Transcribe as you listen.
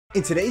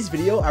In today's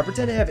video, I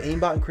pretend to have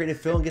Aimbot and create a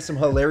film and get some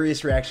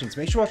hilarious reactions.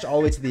 Make sure to watch all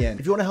the way to the end.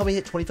 If you want to help me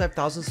hit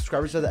 25,000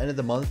 subscribers by the end of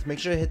the month, make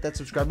sure to hit that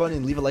subscribe button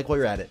and leave a like while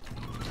you're at it.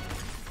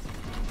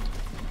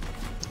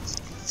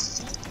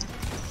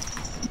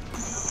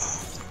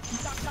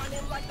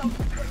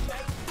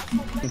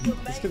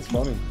 This kid's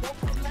funny.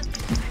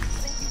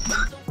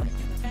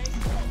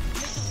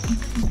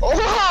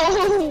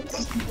 Oh!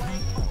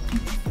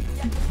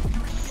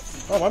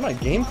 Oh, why my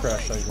game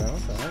crash like that?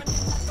 What the heck?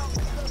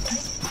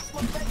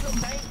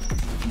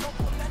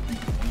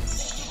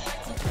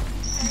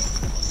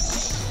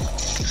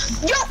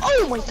 Yo!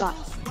 Oh my god!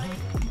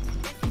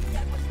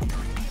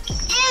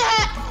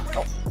 Yeah!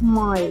 Oh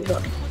my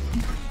god!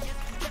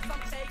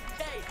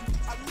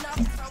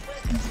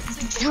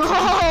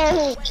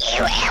 Oh!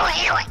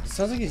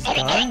 Sounds like he's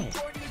dying.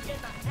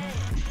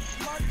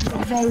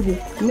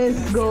 Baby,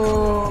 let's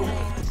go!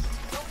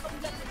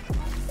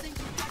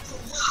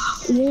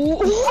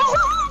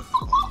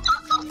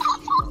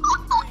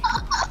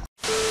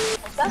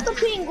 That's a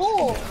pink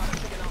goal.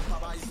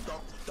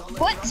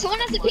 What? Someone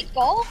has a pink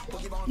goal?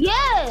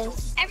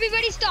 Yes.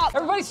 Everybody stop.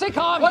 Everybody stay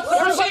calm. What's the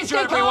procedure,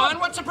 everyone?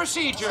 What's the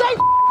procedure? Stay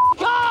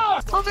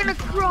calm. I'm gonna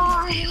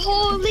cry.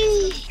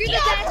 Holy. You're the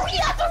best.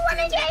 You have the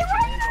Renegade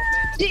Raider.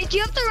 Do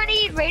you have the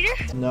Renegade Raider?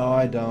 No,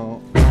 I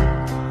don't.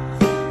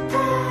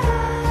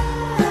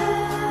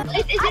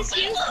 Is this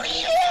you?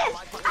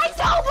 I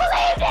don't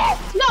believe this!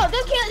 No,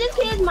 this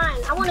kid is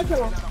mine. I want to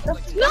kill him.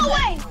 No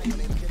way!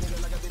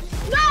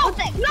 No!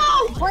 No!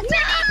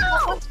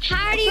 No!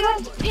 How do you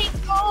have the pink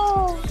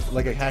goal?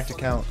 Like a hacked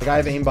account. Like I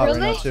have Aimbot right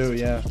now too,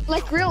 yeah.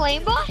 Like real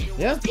aimbot?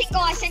 Yeah. Pink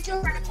goal, I sent you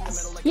a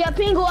Yeah,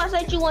 Pingo, I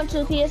sent you one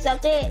too. He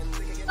accepted it.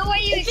 No way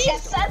you If he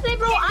accepts it,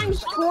 bro, I'm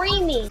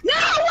screaming. No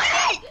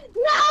way!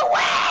 No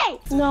way!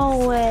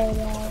 No way,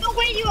 bro. No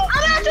way you.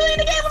 I'm actually in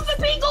the game with the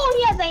Pingo and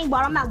he has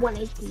aimbot. I'm at 1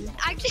 HP.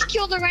 I just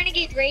killed a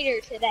Renegade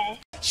Raider today.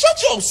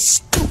 Shut your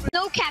stupid.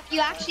 No cap, you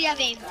actually have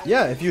aimbot.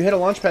 Yeah, if you hit a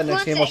launch pad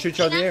next game, I'll shoot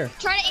you out of the air.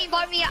 Try to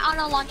aimbot me on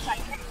a launch pad.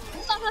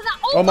 Stop.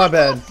 Oh, my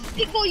bad.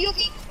 Pink goal, you'll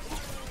be.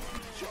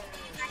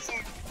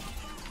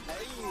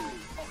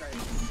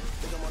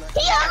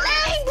 He has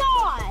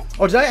aimbot!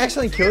 Oh, did I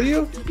accidentally kill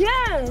you?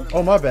 Yes.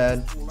 Oh, my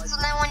bad. So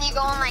then when you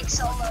go on like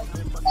solo.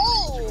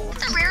 Oh,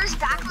 the rarest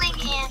backlink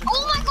and.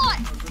 Oh my god!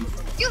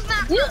 You have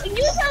macros.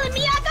 You telling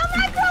me I got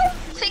macros?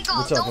 Fingal,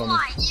 What's up, don't homie?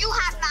 lie. You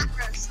have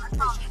macros. I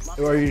promise.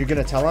 Are you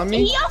gonna tell on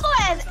me? He also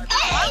has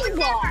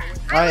aimbot.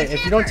 Alright,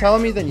 if you don't tell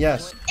on me, then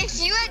yes. If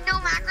you had no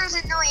macros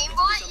and no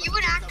aimbot,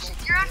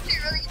 you're actually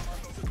really.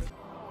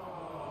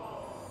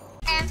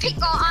 And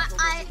Pickle,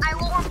 I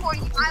won't report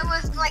you. I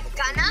was like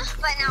gonna,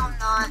 but now I'm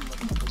not.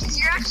 Cause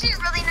you're actually a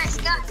really nice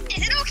guy.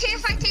 Is it okay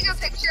if I take a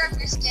picture of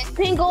your skin?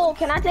 Pingo,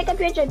 can I take a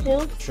picture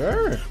too?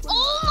 Sure.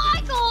 Oh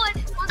my god!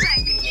 One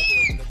second.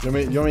 You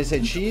want me to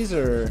say cheese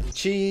or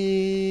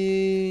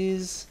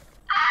cheese?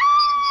 I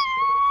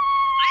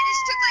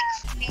just took like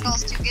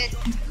Pickle's too good.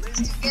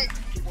 It's too good.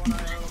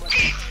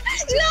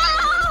 No!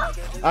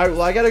 Alright,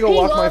 well I gotta go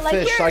walk my like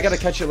fish, so I yours. gotta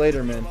catch you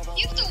later, man.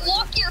 You have to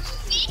walk your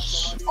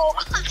fish? Oh,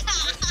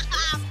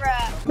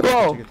 bruh.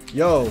 Bro,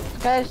 Yo.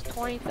 Has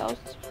 20,000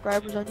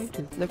 subscribers on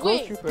YouTube. The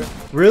Ghost Trooper.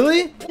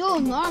 Really? Yo,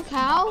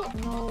 NorCal?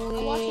 No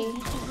way.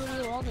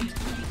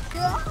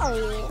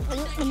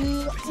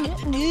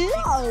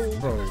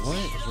 Bro,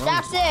 what?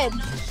 That's it.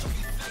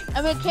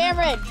 I mean,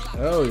 Cameron.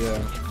 Oh yeah.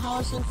 How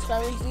much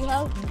subscribers do you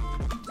have?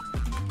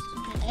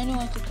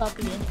 Anyone can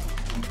copy it.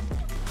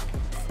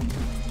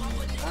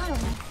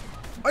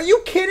 Are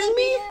you kidding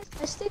me?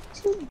 I stick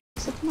to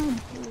my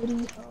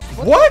booty.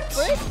 What?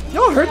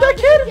 Y'all heard that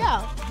kid?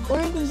 Yeah. What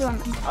are you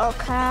doing? Oh,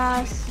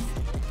 Cass.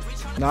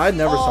 No, I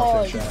never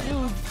saw that chat.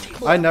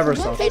 I never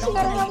saw that.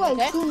 Gotta have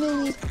like 2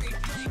 million.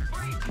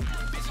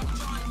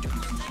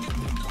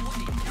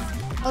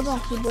 I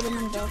don't keep putting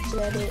in jokes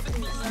at it.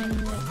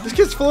 This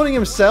kid's floating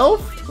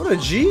himself? What a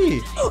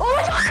G. Oh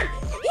my god!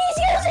 He's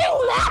using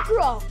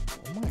macro!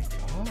 Oh my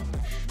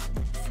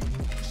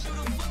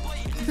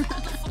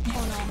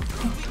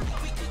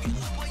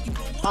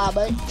gosh. My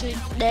butt cheek,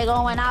 they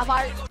go when I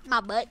fart.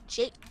 My butt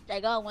cheek, they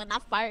go when I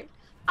fart.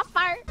 I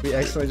fart. We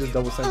accidentally just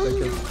double sent that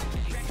kid.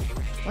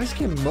 Why is this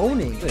kid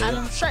moaning? I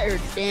don't shut your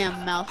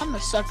damn mouth. I'm a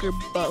sucker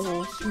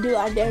butthole. Dude,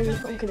 I dare you.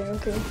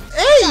 Okay.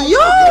 Hey, yo!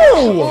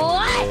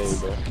 What?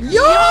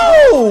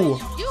 Yo!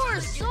 You are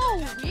so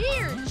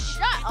weird.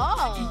 Shut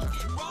up.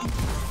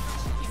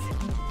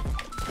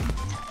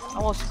 I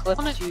almost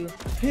clipped you.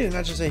 He did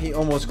not just say he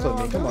almost clipped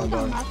me. Come on,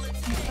 dog.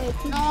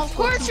 No, of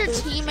course your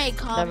teammate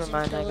comes. Never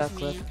mind, I got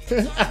clipped.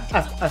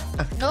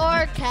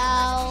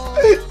 NorCal.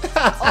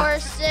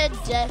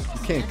 Orcedify.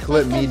 You can't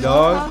clip me,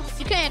 dog.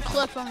 You can't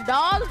clip him,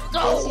 dog.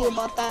 I'll see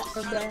about that.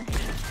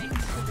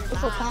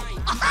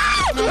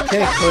 You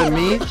can't clip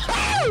me.